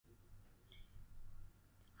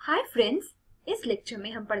Hi friends, इस lecture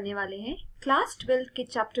में हम पढ़ने वाले हैं क्लास 12 के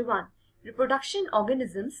चैप्टर 1 रिप्रोडक्शन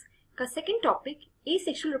ऑर्गेनिजम्स का सेकंड टॉपिक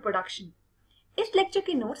एसेक्सुअल रिप्रोडक्शन। इस लेक्चर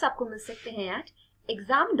के नोट्स आपको मिल सकते हैं एट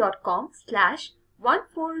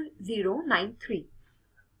Exxamm.com/14093।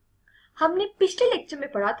 हमने पिछले लेक्चर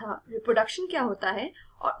में पढ़ा था रिप्रोडक्शन क्या होता है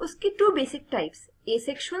और उसके टू बेसिक टाइप्स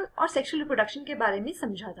एसेक्सुअल और सेक्सुअल रिप्रोडक्शन के बारे में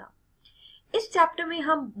समझा था। इस चैप्टर में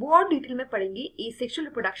हम बहुत डिटेल में पढ़ेंगे एसेक्सुअल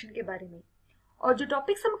रिप्रोडक्शन के बारे में और जो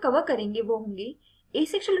टॉपिक्स हम कवर करेंगे वो होंगे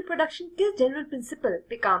एसेक्सुअल रिप्रोडक्शन किस जनरल प्रिंसिपल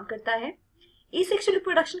पे काम करता है, एसेक्सुअल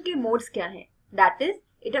रिप्रोडक्शन के मोड्स क्या हैं, that is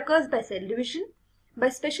it occurs by cell division, by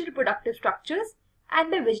special reproductive structures and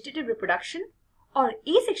bye vegetative reproduction, और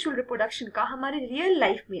एसेक्सुअल रिप्रोडक्शन का हमारे रियल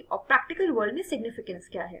लाइफ में और प्रैक्टिकल वर्ल्ड में सिग्निफिकेंस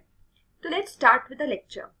क्या है। तो let's start with the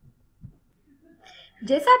lecture.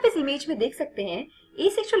 जैसा आप इस इमेज में देख सकते हैं,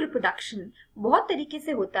 एसेक्सुअल रिप्रोडक्शन बहुत तरीके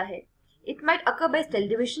से होता है। It might occur by cell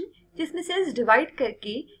division, जिसमें सेल्स डिवाइड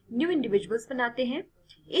करके न्यू इंडिविजुअल्स बनाते हैं।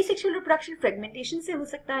 एसेक्सुअल रिप्रोडक्शन फ्रेगमेंटेशन से हो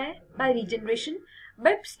सकता है, bye regeneration,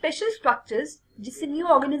 by special structures जिससे न्यू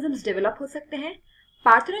ऑर्गेनिजम्स डेवलप हो सकते हैं,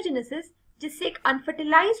 पार्थेनोजेनेसिस जिससे एक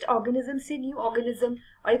अनफर्टिलाइज्ड ऑर्गेनिज्म से न्यू ऑर्गेनिज्म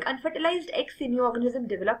और एक अनफर्टिलाइज्ड एग से न्यू ऑर्गेनिज्म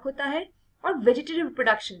डेवलप होता है, और वेजिटेटिव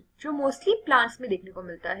रिप्रोडक्शन जो मोस्टली प्लांट्स में देखने को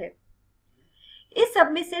मिलता है। इस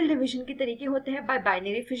सब में सेल डिवीजन के तरीके होते हैं bye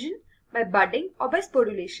binary fission, bye budding और बाय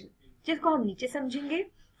स्पोरुलेशन, जिसको हम नीचे समझेंगे।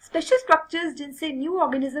 स्पेशल स्ट्रक्चर्स जिनसे न्यू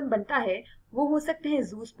ऑर्गेनिज्म बनता है वो हो सकते हैं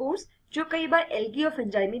ज़ूस्पोर्स जो कई बार एल्गी और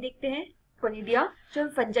फंजाई में देखते हैं, कोनिडिया जो हम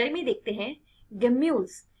फंजाई में देखते हैं,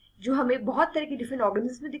 गेम्यूल्स जो हमें बहुत तरह के डिफरेंट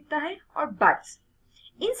ऑर्गेनिज्म में दिखता है, और बड्स।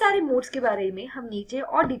 इन सारे मोड्स के बारे में हम नीचे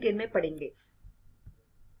और डिटेल में पढ़ेंगे।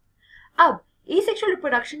 अब एसेक्सुअल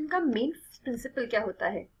रिप्रोडक्शन का मेन प्रिंसिपल क्या होता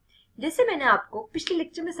है। जैसे मैंने आपको पिछले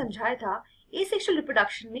लेक्चर में समझाया था, एसेक्सुअल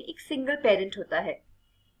रिप्रोडक्शन में एक सिंगल पेरेंट होता है,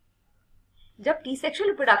 जबकि सेक्सुअल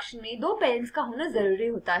रिप्रोडक्शन में दो पेरेंट्स का होना जरूरी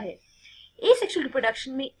होता है। एसेक्सुअल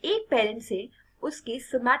रिप्रोडक्शन में एक पेरेंट से उसके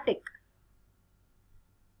सोमैटिक,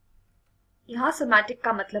 यहाँ सोमैटिक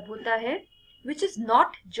का मतलब होता है which is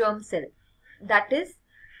not germ cell, that is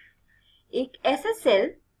एक ऐसा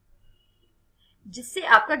सेल जिससे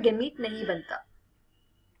आपका गैमीट नहीं बनता।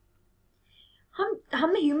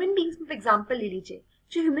 हम ह्यूमन बींग्स में एग्जांपल ले लीजिए।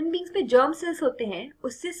 जो ह्यूमन बींग्स में जर्म सेल्स होते हैं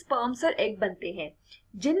उससे स्पर्म्स और एग बनते हैं,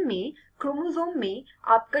 जिनमें क्रोमोसोम में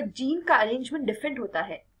आपका जीन का अरेंजमेंट डिफरेंट होता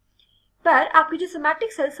है, पर आपके जो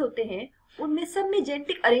सोमैटिक सेल्स होते हैं उनमें सब में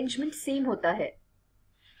जेनेटिक अरेंजमेंट सेम होता है।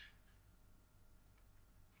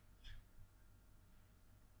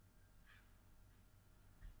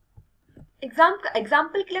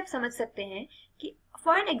 एग्जाम्पल के लिए आप समझ सकते हैं कि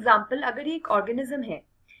फॉर एन एग्जाम्पल अगर ये एक ऑर्गेनिज्म है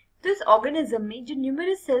तो इस ऑर्गेनिज्म में जो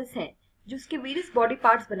न्यूमरस सेल्स हैं जो उसके वेरियस बॉडी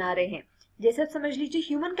पार्ट्स बना रहे हैं, जैसे आप समझ लीजिए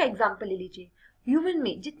ह्यूमन का एग्जाम्पल ले लीजिए। ह्यूमन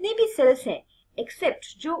में जितने भी सेल्स हैं एक्सेप्ट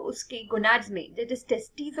जो उसके गोनाड्स में जैसे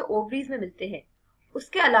टेस्टिस और ओवरीज में मिलते हैं,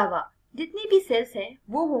 उसके अलावा जितनी भी सेल्स हैं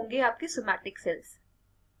वो होंगे आपके सोमैटिक सेल्स,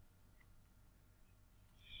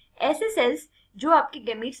 ऐसे सेल्स जो आपके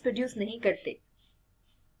गैमीट्स प्रोड्यूस नहीं करते।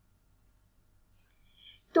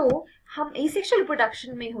 तो हम एसेक्सुअल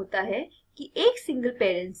रिप्रोडक्शन में होता है कि एक सिंगल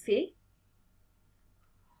पेरेंट से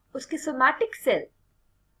उसके सोमैटिक सेल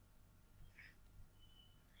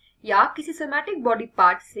या किसी सोमैटिक बॉडी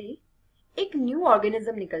पार्ट से एक न्यू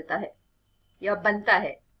ऑर्गेनिज्म निकलता है या बनता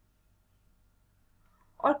है,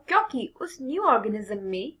 और क्योंकि उस न्यू ऑर्गेनिज्म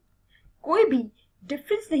में कोई भी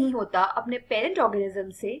डिफरेंस नहीं होता अपने पेरेंट ऑर्गेनिज्म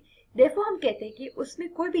से, देयरफॉर हम कहते हैं कि उसमें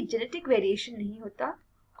कोई भी जेनेटिक वेरिएशन नहीं होता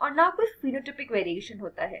और ना कोई फिनोटाइपिक वेरिएशन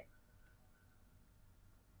होता है।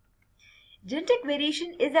 Genetic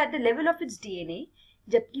variation is at the level of its DNA,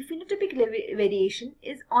 जबकि phenotypic variation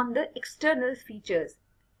is on the external features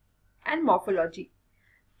and morphology,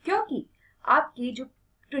 क्योंकि आपकी जो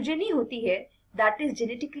प्रोजेनी होती है that is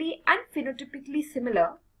genetically and फिनोटाइपिकली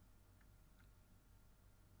similar,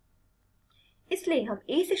 इसलिए हम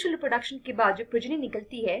एसेक्सुअल रिप्रोडक्शन के बाद जो प्रोजेनी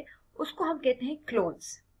निकलती है उसको हम कहते हैं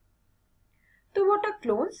क्लोन्स। तो what are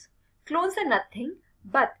clones? Clones are nothing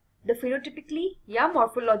but the फिनोटाइपिकली या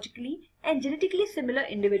morphologically and genetically similar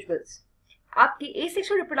individuals. आपके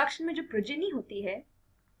एसेक्सुअल रिप्रोडक्शन में जो प्रोजेनी होती है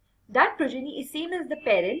that progeny is same as the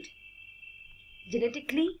parent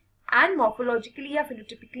genetically and morphologically या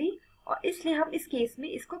फिनोटाइपिकली, और इसलिए हम इस केस में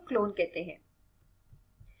इसको क्लोन कहते हैं।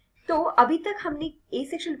 तो अभी तक हमने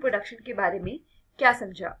एसेक्सुअल रिप्रोडक्शन के बारे में क्या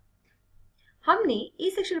समझा? हमने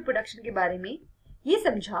एसेक्सुअल रिप्रोडक्शन के बारे में ये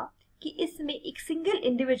समझा कि इसमें एक सिंगल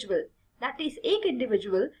इंडिविजुअल दैट इज एक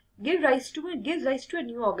individual gives rise to a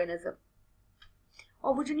new organism,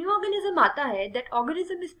 और वो जो न्यू ऑर्गेनिज्म आता है दैट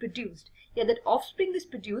ऑर्गेनिज्म इज प्रोड्यूस्ड या that offspring is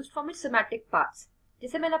produced from its somatic parts,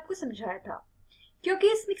 जैसे मैंने आपको समझाया था। क्योंकि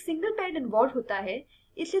इसमें एक सिंगल पेरेंट इन्वॉल्व होता है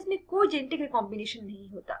इसलिए इसमें कोई जेनेटिक रिकॉम्बिनेशन नहीं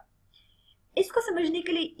होता। इसको समझने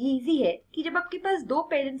के लिए इजी है कि जब आपके पास दो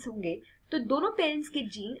पेरेंट्स होंगे तो दोनों पेरेंट्स के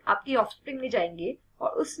जीन आपके ऑफस्प्रिंग में जाएंगे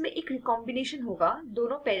और उसमें एक रिकॉम्बिनेशन होगा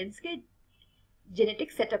दोनों पेरेंट्स के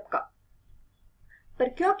जेनेटिक सेटअप का। पर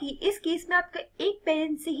क्योंकि इस केस में आपका एक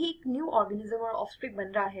पेरेंट से ही एक न्यू ऑर्गेनिज्म और ऑफस्प्रिंग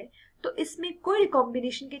बन रहा है तो इसमें कोई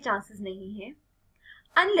रिकॉम्बिनेशन के चांसेस नहीं है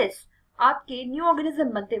अनलेस आपके न्यू ऑर्गेनिज्म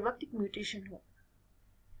बनते वक्त एक म्यूटेशन हो।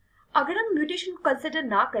 अगर हम म्यूटेशन को कंसिडर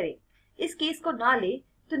ना करें, इस केस को ना ले,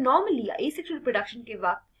 तो नॉर्मली एसेक्सुअल रिप्रोडक्शन के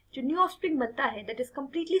वक्त जो न्यू ऑफस्प्रिंग बनता है that is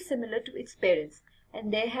completely similar to its parents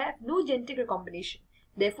and they have no genetic recombination,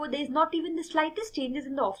 therefore there is not even the slightest changes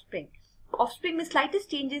in the offspring. Offspring में स्लाइटेस्ट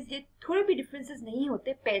चेंजेस ये थोड़े भी differences नहीं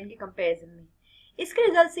होते पेरेंट के comparison में। इसके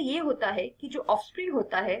रिजल्ट से ये होता है कि जो ऑफस्प्रिंग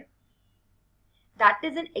होता है that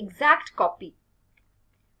is an exact copy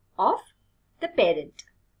of the parent.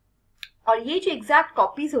 और ये जो एग्जैक्ट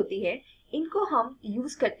कॉपीज होती है इनको हम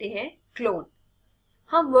यूज करते हैं क्लोन।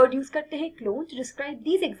 हम वर्ड यूज करते हैं clone to describe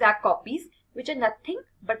these exact copies which are nothing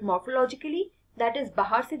but morphologically that is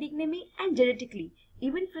बाहर से दिखने में and genetically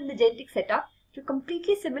even from the genetic setup जो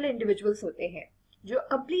कंप्लीटली सिमिलर इंडिविजुअल्स होते हैं, जो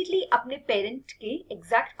कंप्लीटली अपने पेरेंट के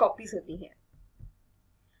एग्जैक्ट कॉपीज होती हैं।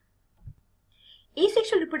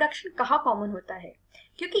 एसेक्सुअल रिप्रोडक्शन कहाँ कॉमन होता है?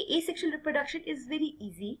 क्योंकि asexual reproduction is very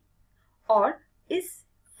easy और is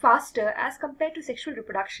faster as compare to sexual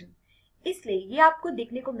reproduction, इसलिए ये आपको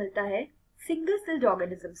देखने को मिलता है सिंगल सेल्ड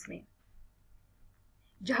ऑर्गेनिजम्स में।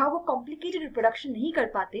 जहां वो कॉम्प्लिकेटेड रिप्रोडक्शन नहीं कर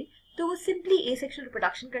पाते तो वो सिंपली एसेक्सुअल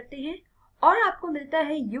रिप्रोडक्शन करते हैं, और आपको मिलता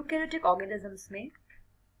है यूकैरियोटिक ऑर्गेनिजम्स में,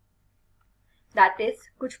 दैट इज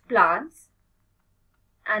कुछ plants,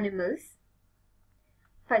 animals,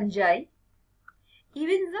 fungi,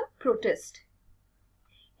 even some protist.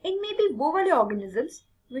 इनमें भी वो वाले organisms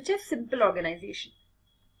which have simple organisation,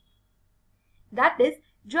 that is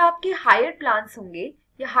जो आपके हायर प्लांट्स होंगे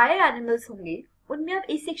या हायर एनिमल्स होंगे उनमें आप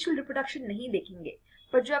एसेक्सुअल रिप्रोडक्शन नहीं देखेंगे,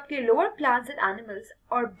 पर जो आपके लोअर प्लांट्स एंड एनिमल्स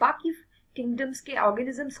और बाकी किंगडम्स के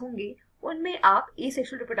ऑर्गेनिजम्स होंगे उनमें आप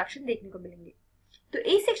एसेक्सुअल रिप्रोडक्शन देखने को मिलेंगे। तो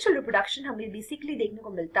एसेक्सुअल रिप्रोडक्शन हमें बेसिकली देखने को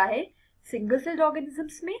मिलता है सिंगल सेल्ड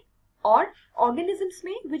ऑर्गेनिजम्स में और ऑर्गेनिजम्स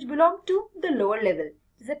में which belong to the lower level,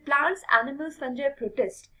 जैसे प्लांट्स, एनिमल्स, फंजाई,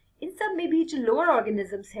 प्रोटिस्ट। इन सब में भी जो लोअर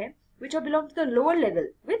ऑर्गेनिजम्स हैं which are belong to the lower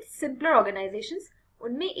level with simpler organisations,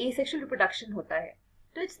 उनमें एसेक्सुअल रिप्रोडक्शन होता है।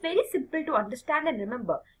 तो it's very simple to understand and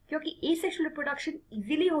remember, क्योंकि एसेक्सुअल रिप्रोडक्शन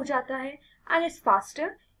इजीली हो जाता है एंड इट्स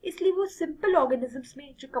फास्टर, इसलिए वो सिंपल ऑर्गेनिजम्स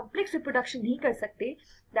में जो कॉम्प्लेक्स रिप्रोडक्शन नहीं कर सकते,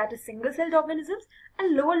 that is single celled organisms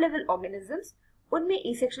and lower level organisms, उनमें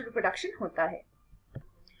एसेक्सुअल रिप्रोडक्शन होता है।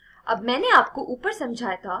 अब मैंने आपको ऊपर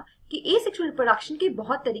समझाया था कि एसेक्सुअल रिप्रोडक्शन के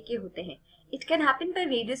बहुत तरीके होते हैं। It can happen by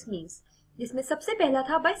various means, जिसमें सबसे पहला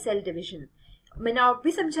था बाय सेल डिविजन। मैंने और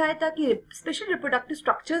भी समझाया था कि स्पेशल रिप्रोडक्टिव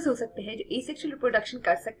स्ट्रक्चर्स हो सकते हैं जो एसेक्सुअल रिप्रोडक्शन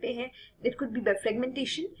कर सकते हैं, that could be by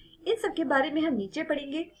fragmentation. इन सब के बारे में हम नीचे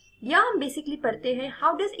पढ़ेंगे, या हम बेसिकली पढ़ते हैं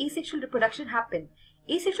how does asexual reproduction happen,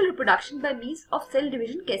 asexual reproduction by means of cell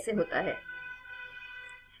division कैसे होता है।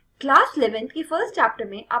 क्लास 11 के फर्स्ट चैप्टर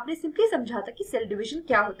में आपने सिंपली समझा था कि सेल डिवीजन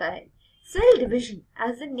क्या होता है। Cell division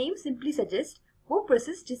as the name simply suggest वो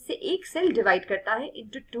प्रोसेस जिससे एक सेल डिवाइड करता है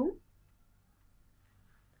into 2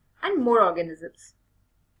 and more organisms,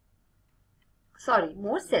 sorry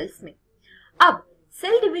more sales में। अब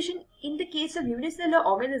cell division in the case of unicellular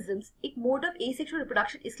organisms एक मोड ऑफ एसेक्सुअल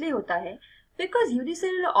रिप्रोडक्शन इसलिए होता है बिकॉज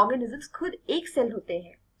यूनिसेलुलर ऑर्गेनिजम्स खुद एक सेल होते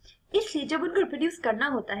हैं, इसलिए जब उनको रिप्रोड्यूस करना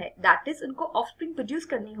होता है, दैट इज उनको ऑफस्प्रिंग प्रोड्यूस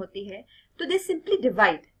करनी होती है, तो दे simply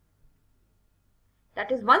divide,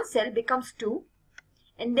 that is one cell becomes 2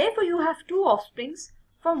 and therefore you have 2 offsprings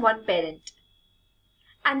from one parent,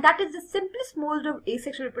 and that is the simplest mode of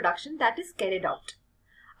asexual reproduction that is carried out.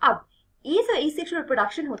 अब ये जो asexual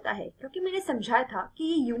reproduction होता है, क्योंकि मैंने समझाया था कि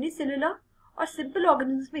ये यूनिसेलुलर और सिंपल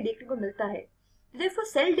ऑर्गेनिजम्स में देखने को मिलता है, therefore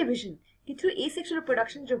सेल डिवीजन के थ्रू asexual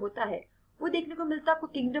reproduction जो होता है वो देखने को मिलता है आपको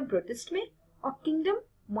किंगडम प्रोटिस्ट में और किंगडम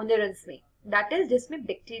मोनेरंस में, दैट इज जिसमें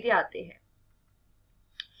बैक्टीरिया आते हैं।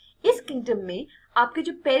 इस किंगडम में आपके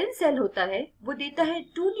जो पेरेंट सेल होता है वो देता है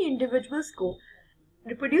 2 न्यू इंडिविजुअल्स को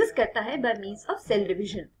रिप्रोड्यूस करता है by means of cell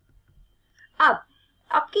division. अब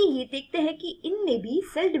आपके ये देखते हैं कि इनमें भी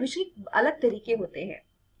सेल डिवीजन अलग तरीके होते हैं।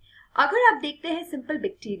 अगर आप देखते हैं सिंपल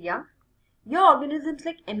बैक्टीरिया या organisms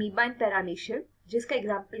like amoeba and paramecium, जिसका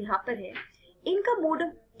एग्जांपल यहाँ पर है, इनका mode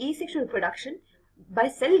of asexual reproduction by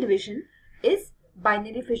cell division is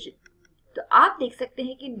binary fission. तो आप देख सकते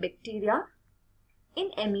हैं कि इन bacteria,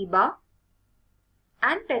 in amoeba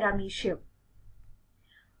and paramecium,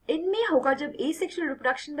 इनमें होगा जब asexual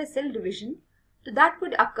reproduction by cell division, तो that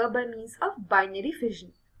would occur by means of binary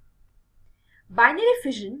fission. Binary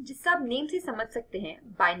fission जिससे आप नेम से समझ सकते हैं,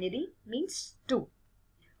 बाइनरी मींस 2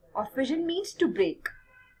 और fission means to break.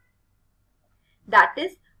 That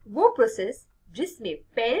is वो प्रोसेस जिसमें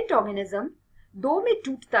पेरेंट ऑर्गेनिज्म दो में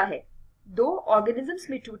टूटता है, दो ऑर्गेनिजम्स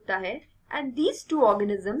में टूटता है, and these two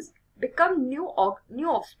organisms become new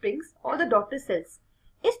offsprings और द डॉटर सेल्स.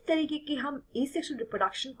 इस तरीके के हम एसेक्सुअल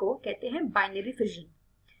रिप्रोडक्शन को कहते हैं बाइनरी फिजन.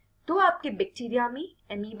 तो आपके बैक्टीरिया में,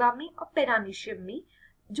 एमीबा में और पैरामीशियम में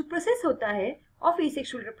जो प्रोसेस होता है ऑफ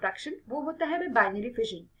एसेक्सुअल रिप्रोडक्शन वो होता है बाइनरी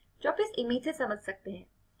फिजन, जो आप इस इमेज से समझ सकते हैं.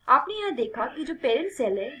 आपने यहाँ देखा कि जो पेरेंट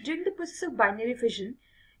सेल है during the process of binary fission,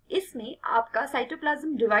 इसमें आपका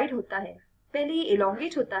साइटोप्लाज्म डिवाइड होता है. पहले ये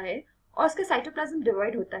एलोंगेट होता है और उसका साइटोप्लाज्म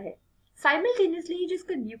डिवाइड होता है. साइमल्टेनियसली जो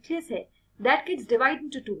इसका न्यूक्लियस है that gets divide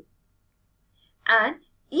into two and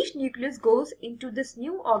each nucleus goes into this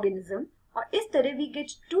new organism. और इस तरह we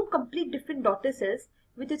get to complete different daughter cells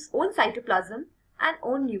with its own cytoplasm and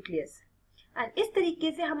own nucleus. And इस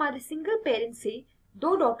तरीके से हमारे सिंगल पेरेंट से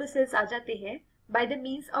दो डॉटर सेल्स आ जाते हैं by the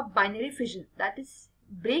means of binary fission, that is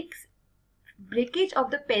breakage of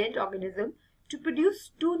the parent organism to produce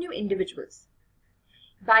two new individuals.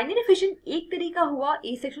 Binary fission एक तरीका हुआ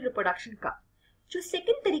asexual reproduction का. जो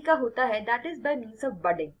सेकंड तरीका होता है that is by means of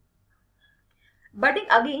budding. Budding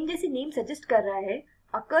again जैसे name suggest कर रहा है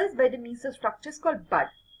occurs by the means of structures called bud,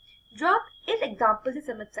 जो आप इस एग्जाम्पल से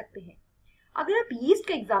समझ सकते हैं. अगर आप यीस्ट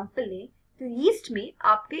का एग्जाम्पल लें तो यीस्ट में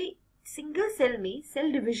आपके सिंगल सेल में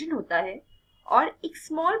सेल डिविजन होता है और एक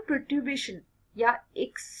स्मॉल प्रोट्यूबेशन या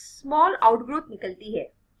एक स्मॉल आउटग्रोथ निकलती है.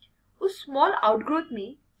 उस स्मॉल आउटग्रोथ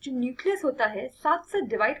में जो न्यूक्लियस होता है साथ साथ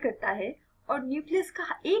डिवाइड करता है और न्यूक्लियस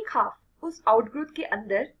का एक हाफ उस आउटग्रोथ के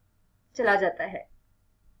अंदर चला जाता है.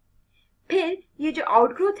 फिर ये जो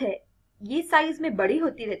आउटग्रोथ है ये साइज में बड़ी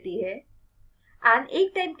होती रहती है एंड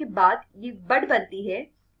एक टाइम के बाद ये बड बनती है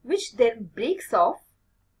which then breaks off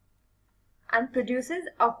and produces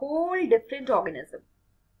a whole different organism.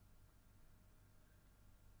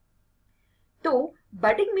 तो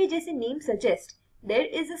बडिंग में जैसे name suggest there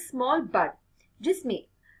is a small बड जिसमें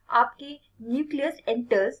आपके nucleus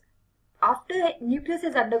enters after nucleus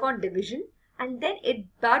has undergone division and then it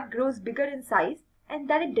bud grows bigger in size and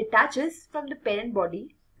then it detaches from the parent body.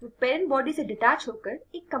 तो parent body से detach होकर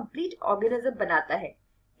एक complete organism बनाता है.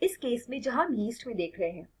 इस case में जहां हम यीस्ट में देख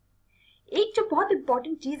रहे हैं. एक जो बहुत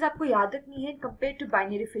इंपॉर्टेंट चीज आपको याद रखनी है compare to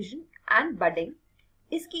binary fission and budding,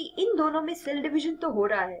 इसकी इन दोनों में सेल डिवीजन तो हो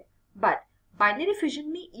रहा है बट बाइनरी फिजन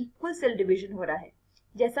में इक्वल सेल डिवीजन हो रहा है.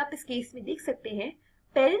 जैसा आप इस केस में देख सकते हैं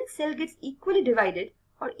parent cell gets equally divided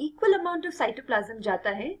और इक्वल अमाउंट ऑफ साइटोप्लाज्म जाता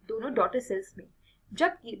है दोनों डॉटर सेल्स में,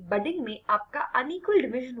 जबकि बडिंग में आपका अनइक्वल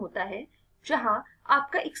डिवीजन होता है जहां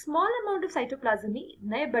आपका एक स्मॉल अमाउंट ऑफ साइटोप्लाज्म ही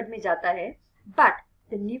नए बड में जाता है but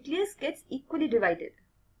the nucleus gets equally divided.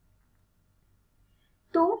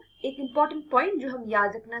 तो एक इंपॉर्टेंट पॉइंट जो हम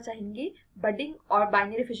याद रखना चाहेंगे बडिंग और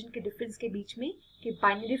बाइनरी फिजन के डिफरेंस के बीच में कि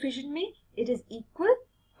बाइनरी फिजन में इट इज इक्वल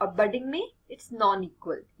और बडिंग में इट्स नॉन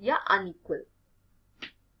इक्वल या अनइक्वल.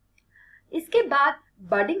 इसके बाद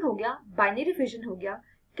बडिंग हो गया, बाइनरी फिजन हो गया.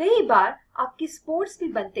 कई बार आपके स्पोर्स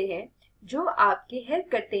भी बनते हैं जो आपके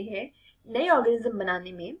हेल्प करते हैं नए ऑर्गेनिज्म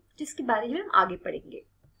बनाने में, जिसके बारे में हम आगे पढ़ेंगे.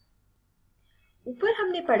 ऊपर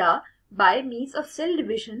हमने पढ़ा by means of cell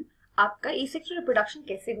division आपका एसेक्सुअल रिप्रोडक्शन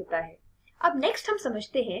कैसे होता है. अब नेक्स्ट हम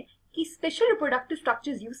समझते हैं कि स्पेशल रिप्रोडक्टिव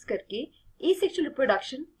स्ट्रक्चर्स यूज करके एसेक्सुअल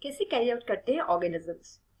रिप्रोडक्शन कैसे कैरी आउट करते हैं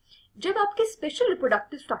ऑर्गेनिजम्स. जब आपके स्पेशल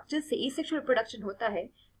रिप्रोडक्टिव स्ट्रक्चर से एसेक्सुअल रिप्रोडक्शन होता है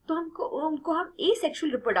तो उनको हम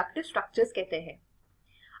एसेक्सुअल रिप्रोडक्टिव स्ट्रक्चर्स कहते हैं.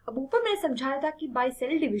 अब ऊपर मैंने समझाया था कि बाय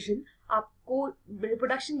सेल डिवीजन आपको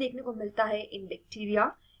रिप्रोडक्शन देखने को मिलता है इन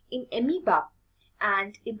bacteria, in amoeba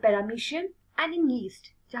and in paramecium and in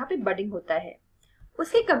yeast जहाँ पे बडिंग होता है.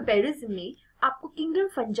 उसके कंपैरिजन में आपको किंगडम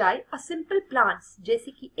फंजाई और सिंपल प्लांट्स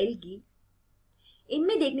जैसे कि एल्गी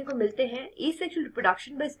इनमें देखने को मिलते हैं asexual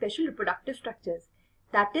reproduction by special reproductive structures.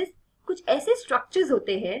 That is कुछ ऐसे स्ट्रक्चर्स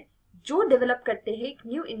होते हैं जो डेवलप करते हैं एक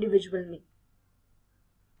न्यू इंडिविजुअल में.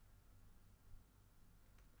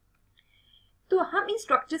 तो हम इन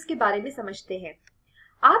स्ट्रक्चर्स के बारे में समझते हैं.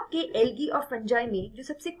 आपके एल्गी और फंजाई में जो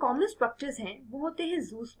सबसे कॉमन स्ट्रक्चर्स हैं वो होते हैं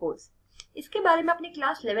ज़ूस्पोर्स. इसके बारे में आपने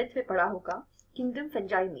क्लास 11th में पढ़ा होगा. किंगडम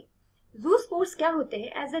फंजाई में ज़ूस्पोर्स क्या होते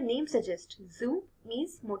हैं? As the name suggest, zoo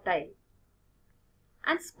means motile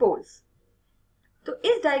and spores. तो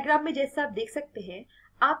इस डायग्राम में जैसा आप देख सकते हैं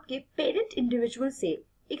आपके पेरेंट इंडिविजुअल से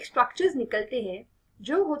एक स्ट्रक्चर्स निकलते हैं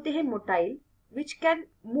जो होते हैं motile which can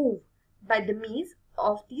move by the means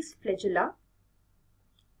of these flagella.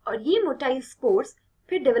 और ये मोटाइल स्पोर्स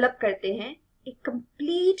फिर डेवलप करते हैं एक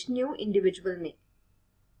कंप्लीट न्यू इंडिविजुअल में.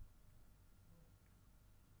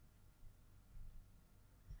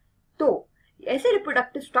 तो ऐसे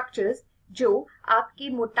रिप्रोडक्टिव स्ट्रक्चर्स जो आपके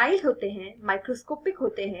मोटाइल होते हैं, माइक्रोस्कोपिक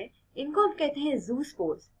होते हैं, इनको हम कहते हैं जू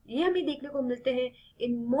स्पोर्स। ये हमें देखने को मिलते हैं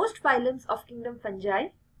in most phylums of kingdom fungi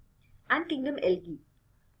and kingdom algae.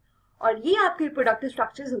 और ये आपके रिप्रोडक्टिव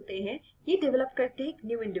स्ट्रक्चर्स होते हैं, ये डेवलप करते हैं एक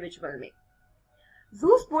न्यू इंडिविजुअल में।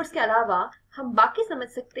 जू स्पोर्स के अलावा हम बाकी समझ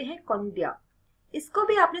सकते हैं कॉनिडिया। इसको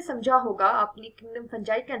भी आपने समझा होगा अपनी किंगडम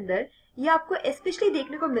फंजाई के अंदर। ये आपको स्पेशली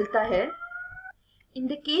देखने को मिलता है in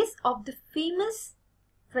the case of the famous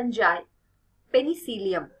fungi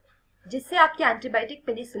Penicillium, जिससे आपकी एंटीबायोटिक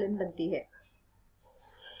पेनिसिलिन बनती है।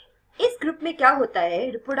 इस ग्रुप में क्या होता है,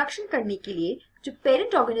 रिप्रोडक्शन करने के लिए जो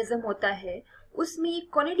पेरेंट ऑर्गेनिज्म होता है उसमें एक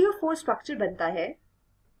कॉनिडियोफोर स्ट्रक्चर बनता है,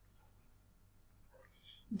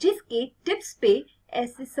 जिसके टिप्स पे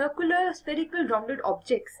ऐसे सर्कुलर स्फेरिकल राउंडेड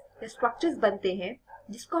ऑब्जेक्ट्स या स्ट्रक्चर्स बनते हैं,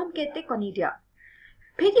 जिसको हम कहते हैं कॉनिडिया।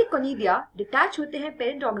 फिर ये कॉनिडिया डिटैच होते हैं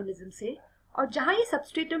पेरेंट ऑर्गेनिज्म से, और जहां ये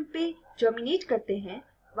सबस्ट्रेटम पे जर्मिनेट करते हैं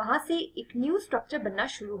वहां से एक न्यू स्ट्रक्चर बनना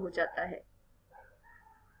शुरू हो जाता है।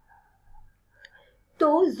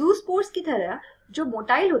 तो जूस्पोर्स की तरह जो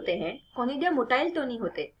मोटाइल होते हैं, कॉनिडिया मोटाइल तो नहीं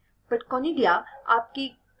होते, बट कॉनिडिया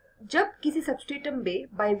आपकी जब किसी सबस्ट्रेटम पे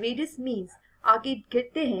बाय वेरियस मीन्स आगे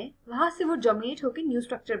गिरते हैं वहां से वो जर्मिनेट होकर न्यू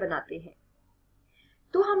स्ट्रक्चर बनाते हैं।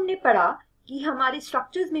 तो हमने पढ़ा कि हमारे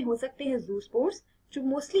स्ट्रक्चर्स में हो सकते हैं जूस्पोर्स, जो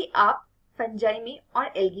मोस्टली आप फंजाई में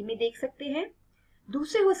और एल्गी में देख सकते हैं।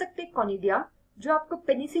 दूसरे हो सकते हैं कॉनिडिया, जो आपको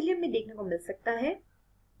पेनिसिलियम में देखने को मिल सकता है,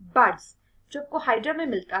 बड्स जो आपको हाइड्रा में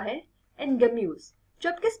मिलता है, एंड गम्यूल्स जो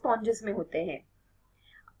आपके स्पॉन्जेस में होते हैं।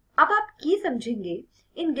 अब आप ये समझेंगे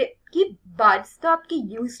कि बड्स तो आपके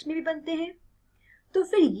यीस्ट में भी बनते हैं, तो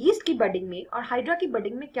फिर यीस्ट की बडिंग में और हाइड्रा की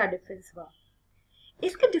बडिंग में क्या डिफरेंस हुआ?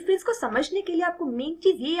 इसके डिफरेंस को समझने के लिए आपको मेन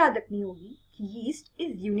चीज ये याद रखनी होगी कि यीस्ट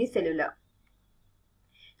इज यूनिसेलुलर।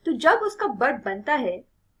 तो जब उसका बड बनता है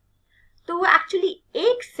तो वो एक्चुअली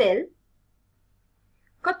एक सेल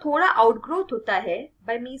का थोड़ा आउटग्रोथ होता है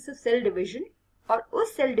by means of cell division, और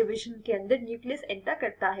उस सेल डिवीजन के अंदर न्यूक्लियस एंटर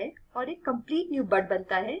करता है और एक कंप्लीट न्यू बड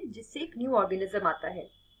बनता है, जिससे एक न्यू ऑर्गेनिज्म आता है।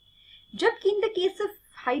 जबकि in the case of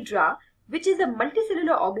hydra which is a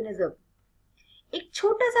multicellular organism, एक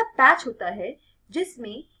छोटा सा पैच होता है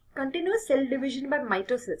जिसमें continuous cell division by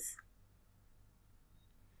mitosis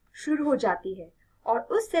शुरू हो जाती है, और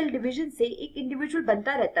उस सेल डिवीजन से एक इंडिविजुअल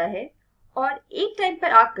बनता रहता है, और एक टाइम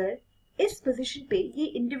पर आकर इस पोजीशन पे ये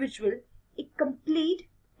इंडिविजुअल एक कंप्लीट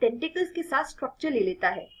टेंटिकल्स के साथ स्ट्रक्चर ले लेता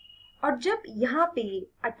है। और जब यहाँ पे ये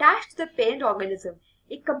attached to the parent organism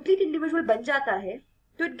एक कंप्लीट इंडिविजुअल बन जाता है,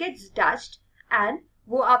 तो इट गेट्स डिटैच्ड एंड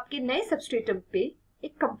वो आपके नए सबस्ट्रेटम पे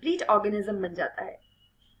एक कंप्लीट ऑर्गेनिज्म बन जाता है।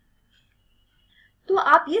 तो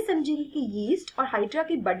आप ये समझेंगे कि यीस्ट और हाइड्रा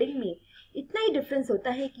की बडिंग में इतना ही डिफरेंस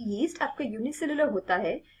होता है कि यीस्ट आपका यूनिसेलुलर होता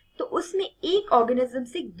है, तो उसमें एक ऑर्गेनिज्म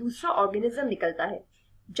से दूसरा ऑर्गेनिज्म निकलता है,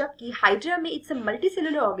 जबकि हाइड्रा में इट्स अ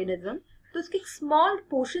मल्टीसेलुलर ऑर्गेनिज्म, तो उसके एक स्मॉल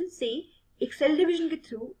पोर्शन से एक सेल डिवीजन के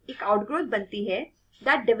थ्रू एक आउटग्रोथ बनती है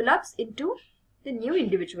that develops into the new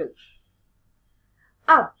individual.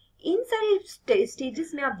 अब इन सारे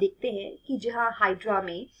स्टेजेस में आप देखते हैं कि जहां हाइड्रा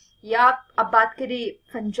में या अब बात करें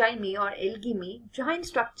फंजाई में और एल्गी में, जहां इन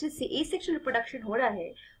स्ट्रक्चर से एसेक्सुअल रिप्रोडक्शन हो रहा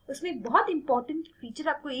है, उसमें बहुत इंपॉर्टेंट फीचर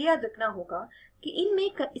आपको ये याद रखना होगा कि इनमें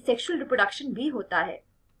सेक्सुअल रिप्रोडक्शन भी होता है।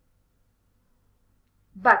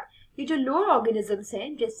 बट ये जो लोअर ऑर्गेनिजम्स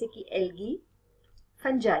हैं जैसे कि एल्गी,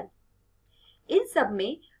 फंजाई, इन सब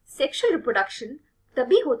में सेक्सुअल रिप्रोडक्शन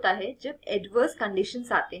तभी होता है जब एडवर्स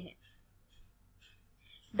कंडीशंस आते हैं।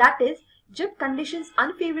 दैट इज जब कंडीशंस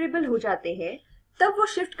अनफेवरेबल हो जाते हैं, तब वो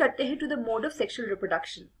शिफ्ट करते हैं to the mode of sexual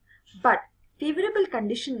reproduction. But favourable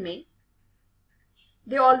condition में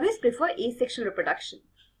they always prefer asexual reproduction.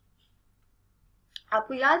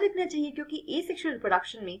 आपको याद रखना चाहिए क्योंकि एसेक्सुअल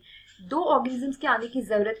रिप्रोडक्शन में दो ऑर्गेनिजम्स के आने की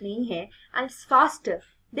जरूरत नहीं है एंड इट्स फास्टर।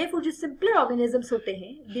 देयरफॉर जो सिंपलर ऑर्गेनिजम्स होते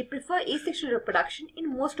हैं they prefer asexual reproduction in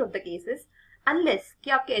most of the cases, unless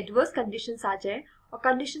कि आपके एडवर्स कंडीशंस आ जाए और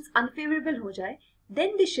कंडीशंस अनफेवरेबल हो जाए,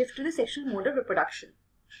 then they shift to the sexual mode of reproduction.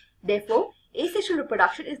 Therefore, asexual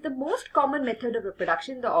reproduction is the most common method of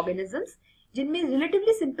reproduction in the organisms जिनमें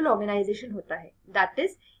relatively simple organization होता है. That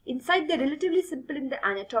is, inside they're relatively simple in the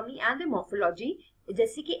anatomy and the morphology,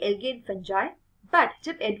 जैसे कि algae and fungi. But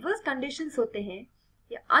जब adverse conditions होते हैं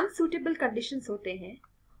या unsuitable conditions होते हैं,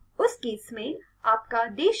 उस केस में आपका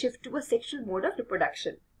they shift to a sexual mode of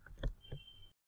reproduction.